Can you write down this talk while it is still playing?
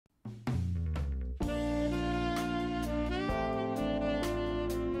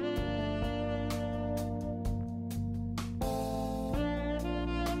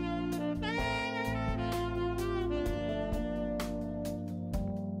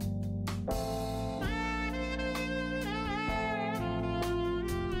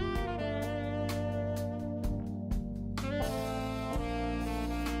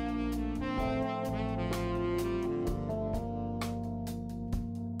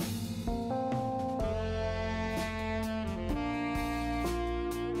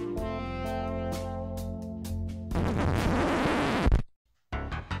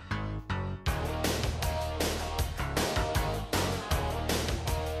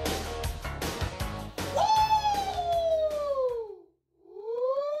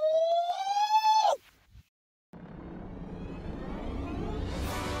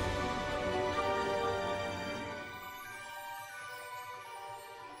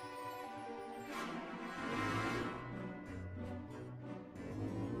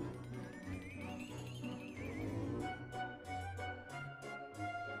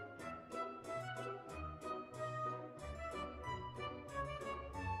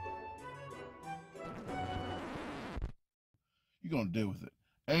you're going to deal with it.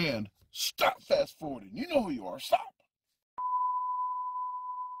 And stop fast forwarding. You know who you are. Stop.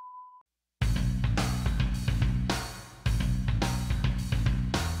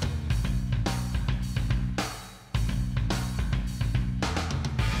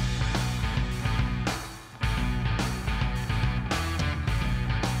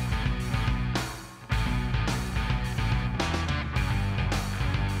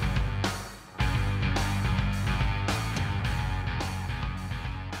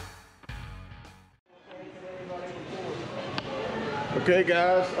 Okay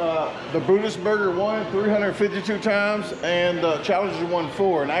guys, the Brutus burger won 352 times and Challenger won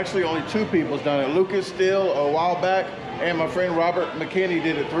 4, and actually only 2 people's done it. Lucas Steele a while back and my friend Robert McKinney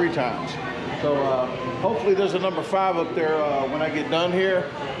did it 3 times. So hopefully there's a number 5 up there when I get done here.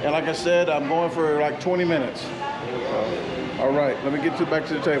 And like I said, I'm going for like 20 minutes. All right, let me get back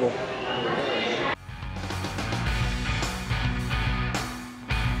to the table.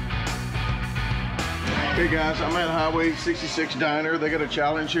 Hey guys, I'm at Highway 66 Diner. They got a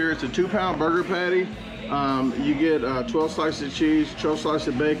challenge here. It's a 2-pound burger patty. You get 12 slices of cheese, 12 slices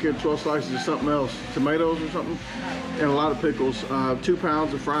of bacon, 12 slices of something else, tomatoes or something, and a lot of pickles. 2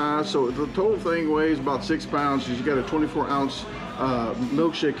 pounds of fries. So the total thing weighs about 6 pounds. You got a 24-ounce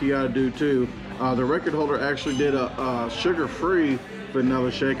milkshake you got to do too. The record holder actually did a sugar-free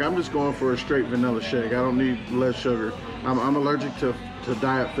vanilla shake. I'm just going for a straight vanilla shake. I don't need less sugar. I'm allergic to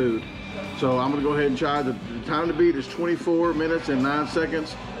diet food. So I'm gonna go ahead and try. The time to beat is 24 minutes and 9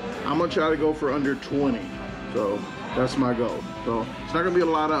 seconds. I'm gonna try to go for under 20. So that's my goal. So it's not gonna be a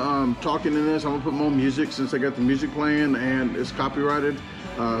lot of talking in this. I'm gonna put more music since I got the music playing and it's copyrighted.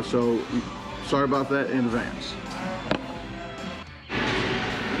 So sorry about that in advance.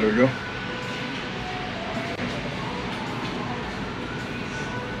 There we go.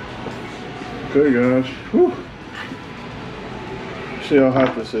 Okay guys. Whew. See how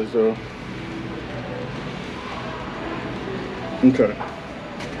hot this is though. Okay.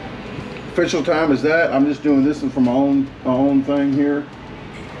 Official time is that. I'm just doing this for my own thing here.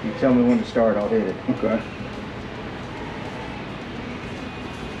 You tell me when to start, I'll hit it. Okay.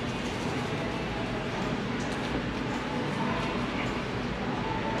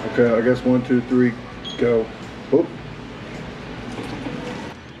 Okay, I guess 1, 2, 3, go. Oop.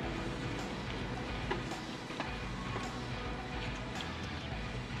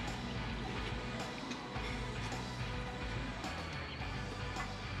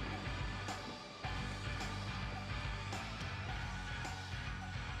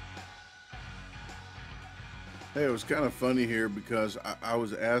 Hey, it was kind of funny here because I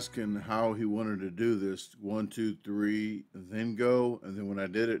was asking how he wanted to do this. 1, 2, 3, then go. And then when I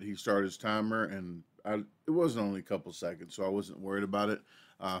did it, he started his timer, and it wasn't only a couple seconds, so I wasn't worried about it.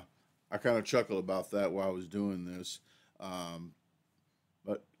 I kind of chuckled about that while I was doing this.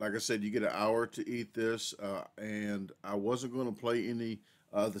 But like I said, you get an hour to eat this, and I wasn't going to play any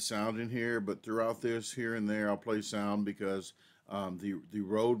the sound in here, but throughout this, here and there, I'll play sound because the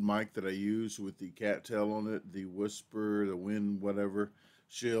Rode mic that I use with the cattail on it, the whisper, the wind, whatever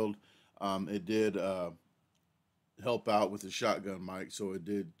shield, it did help out with the shotgun mic, so it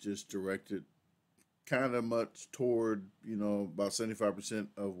did just direct it kind of much toward, you know, about 75%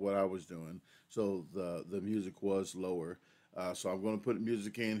 of what I was doing. So the music was lower. So I'm going to put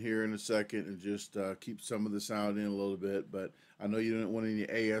music in here in a second and just keep some of the sound in a little bit. But I know you didn't want any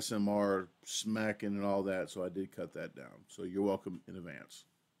ASMR smacking and all that, so I did cut that down. So you're welcome in advance.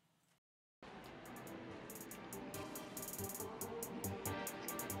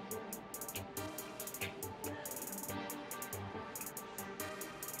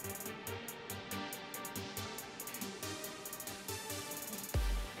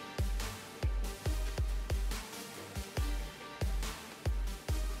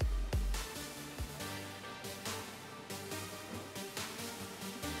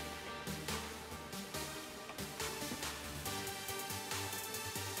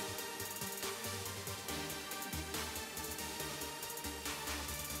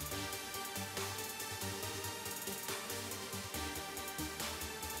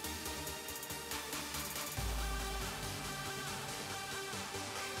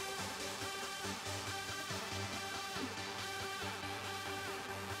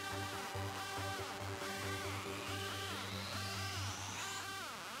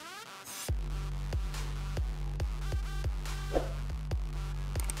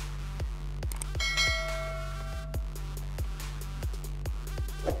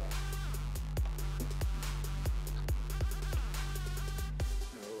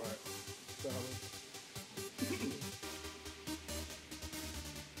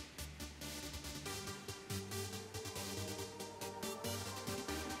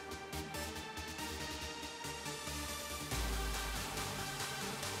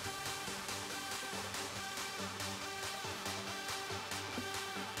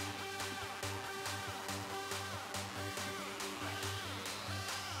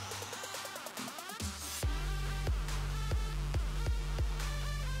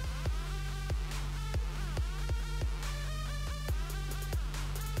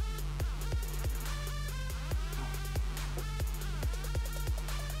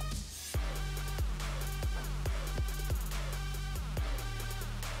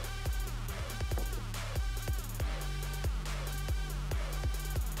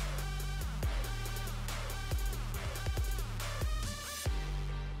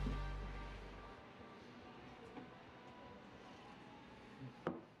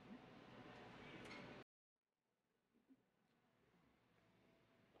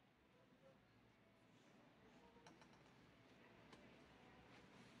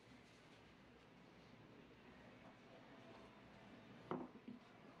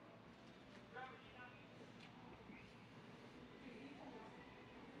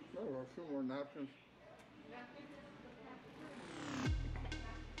 Oh, a few more napkins.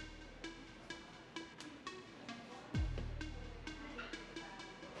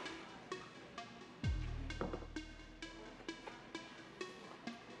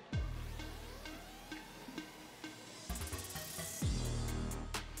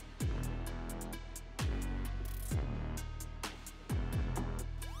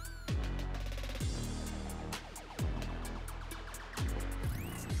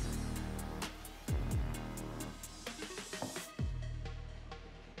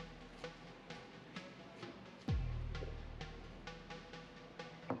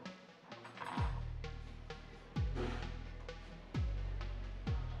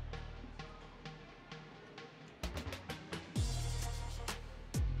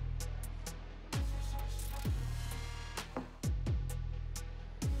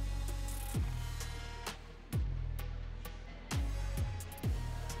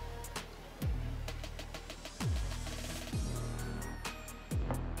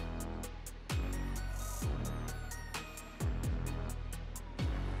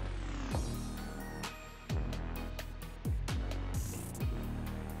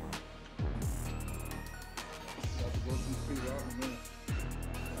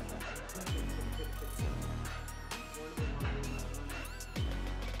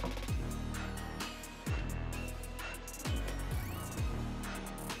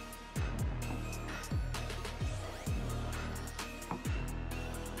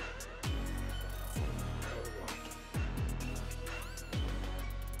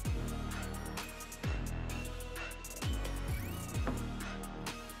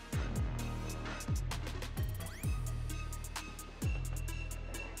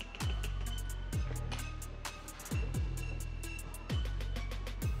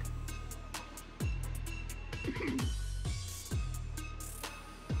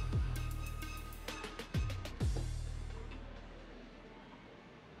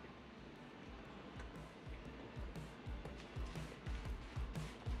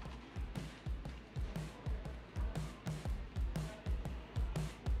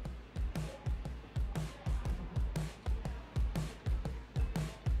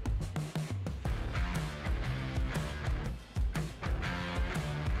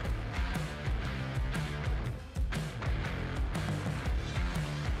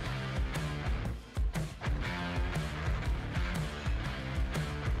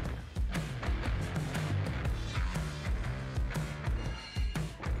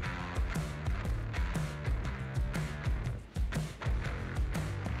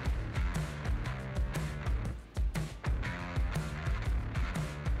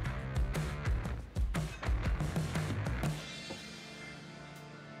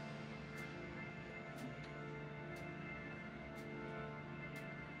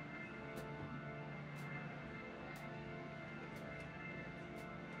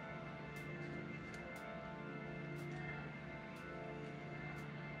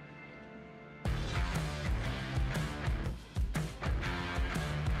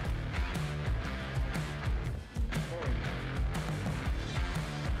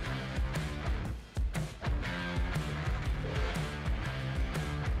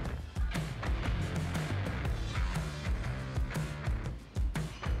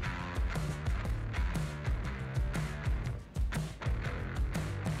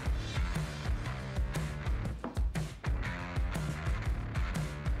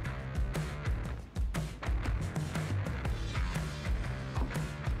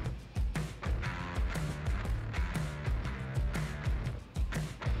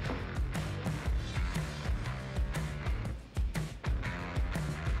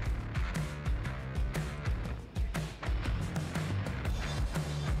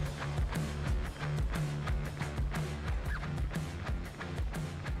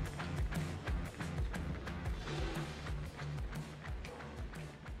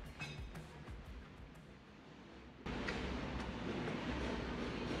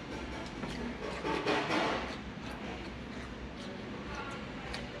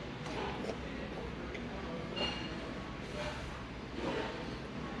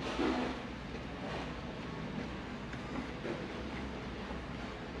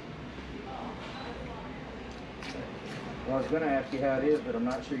 Well, I was going to ask you how it is, but I'm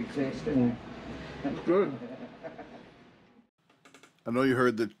not sure you tasted it. It's good. I know you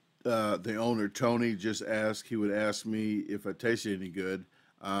heard that the owner, Tony, just asked, he would ask me if I tasted any good,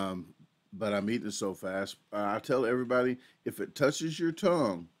 but I'm eating it so fast. I tell everybody, if it touches your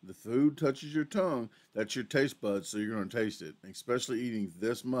tongue, the food touches your tongue, that's your taste buds, so you're going to taste it. Especially eating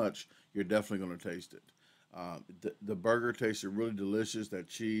this much, you're definitely going to taste it. The burger tasted really delicious. That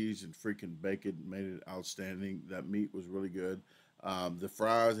cheese and freaking bacon made it outstanding. That meat was really good. The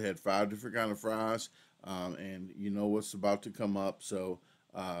fries, they had 5 different kind of fries, and you know what's about to come up. So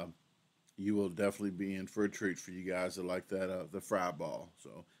you will definitely be in for a treat for you guys that like that the fry ball.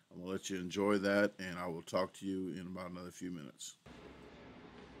 So I'm gonna let you enjoy that, and I will talk to you in about another few minutes.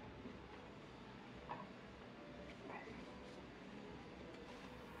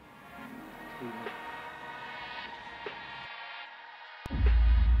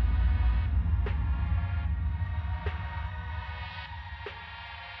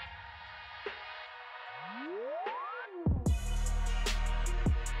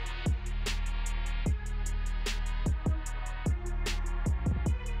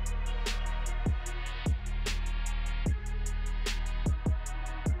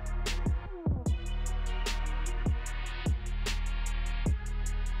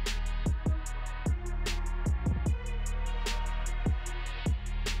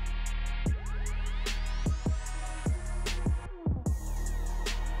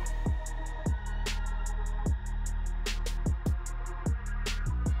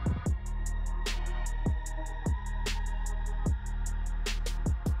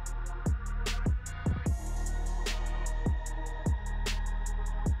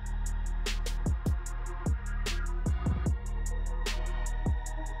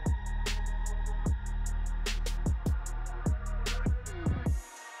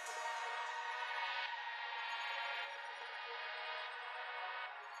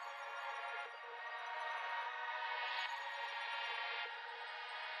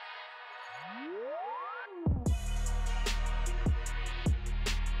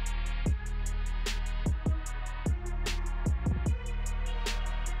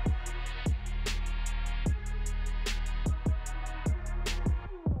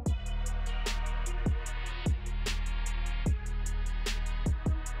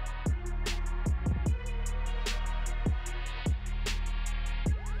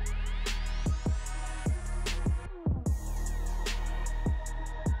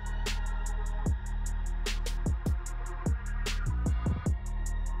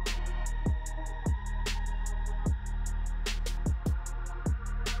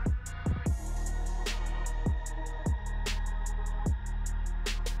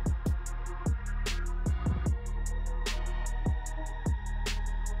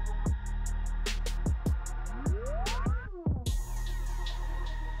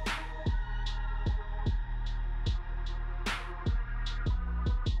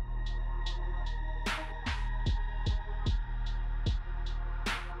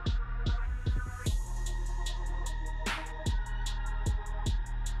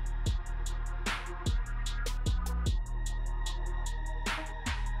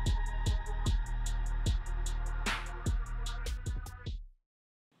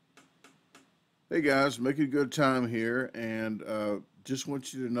 Hey guys, making a good time here, and just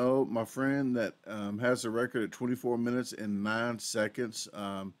want you to know, my friend that has a record at 24 minutes and 9 seconds,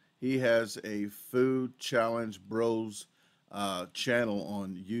 he has a Food Challenge Bros channel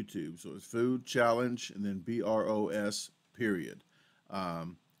on YouTube. So it's Food Challenge and then BROS period.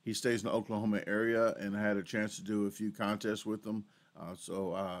 He stays in the Oklahoma area, and I had a chance to do a few contests with him.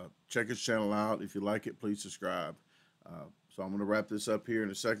 So check his channel out. If you like it, please subscribe. So I'm going to wrap this up here in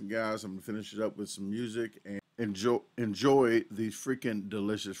a second, guys. I'm going to finish it up with some music and enjoy these freaking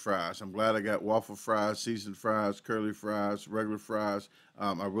delicious fries. I'm glad I got waffle fries, seasoned fries, curly fries, regular fries.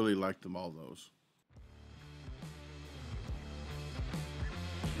 I really like them, all those.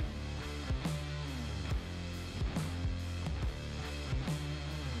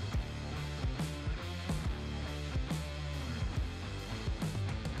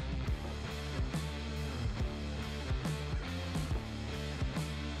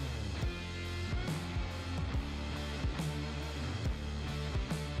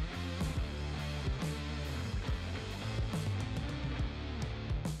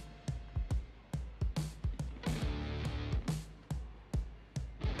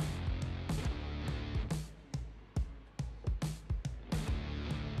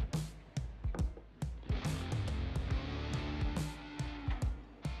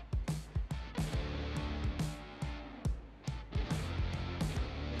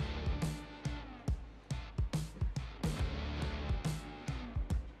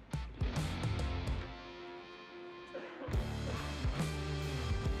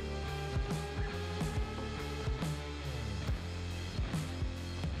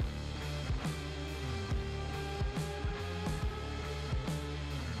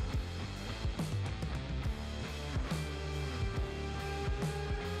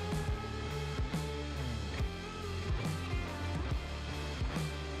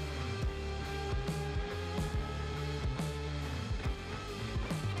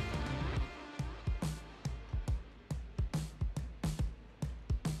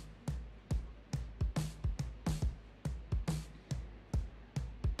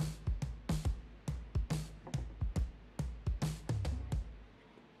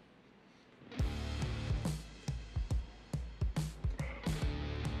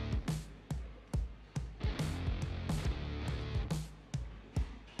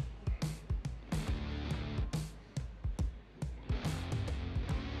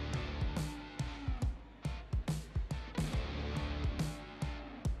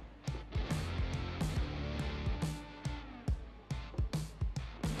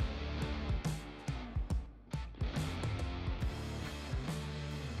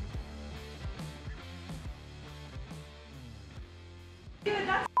 Dude,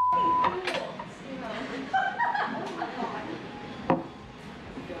 that's cool.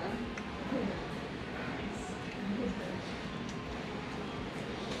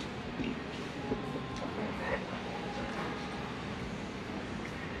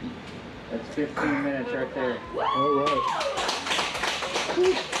 That's 15 minutes right there. All right.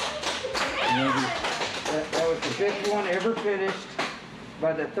 Maybe. That was the 5th one ever finished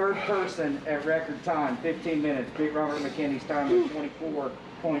by the 3rd person at record time. 15 minutes. Big Robert McKinney's time was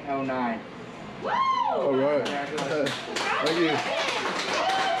 24.09. All right. Thank you.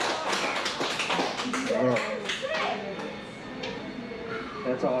 All right.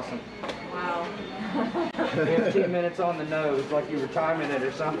 That's awesome. Wow. 15 minutes on the nose, like you were timing it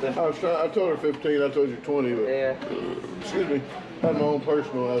or something. I told her 15. I told you 20. But, Yeah. excuse me. I had my own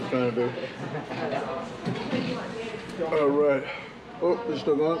personal I was trying to do. All right. Oh, it's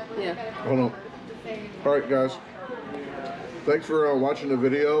still going? Yeah. Hold on. All right, guys. Thanks for watching the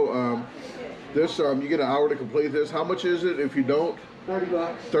video. This you get an hour to complete this. How much is it if you don't? 30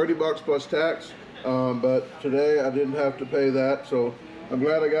 bucks. 30 bucks plus tax. But today I didn't have to pay that, so I'm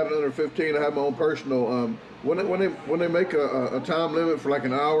glad I got it under 15. I have my own personal. When they make a time limit for like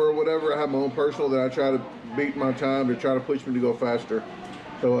an hour or whatever, I have my own personal that I try to beat my time to try to push me to go faster.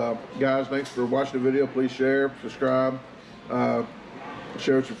 So guys, thanks for watching the video. Please share, subscribe,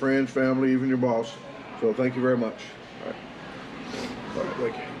 share with your friends, family, even your boss. So thank you very much. All right,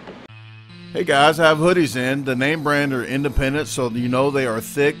 thank you. Hey guys, I have hoodies in. The name brand are independent, so you know they are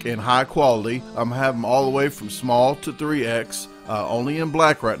thick and high quality. I'm having them all the way from small to 3X, only in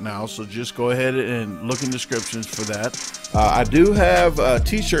black right now, so just go ahead and look in descriptions for that. I do have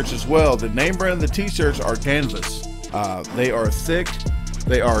t-shirts as well. The name brand of the t-shirts are canvas. They are thick,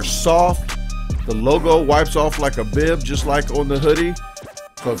 they are soft. The logo wipes off like a bib, just like on the hoodie.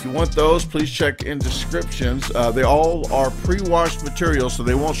 So if you want those, please check in descriptions. They all are pre-washed materials, so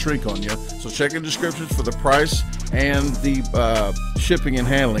they won't shrink on you. So check in descriptions for the price and the shipping and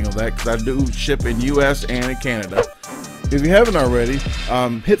handling of that, because I do ship in US and in Canada. If you haven't already,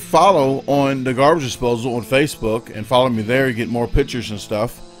 hit follow on DaGarbageDisposal on Facebook and follow me there. You get more pictures and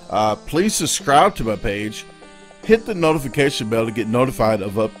stuff. Please subscribe to my page. Hit the notification bell to get notified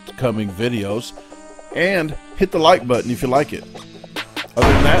of upcoming videos. And hit the like button if you like it. Other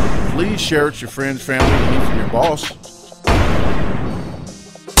than that, please share it with your friends, family, and even your boss.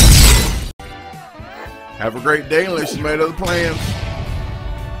 Have a great day unless you made other plans.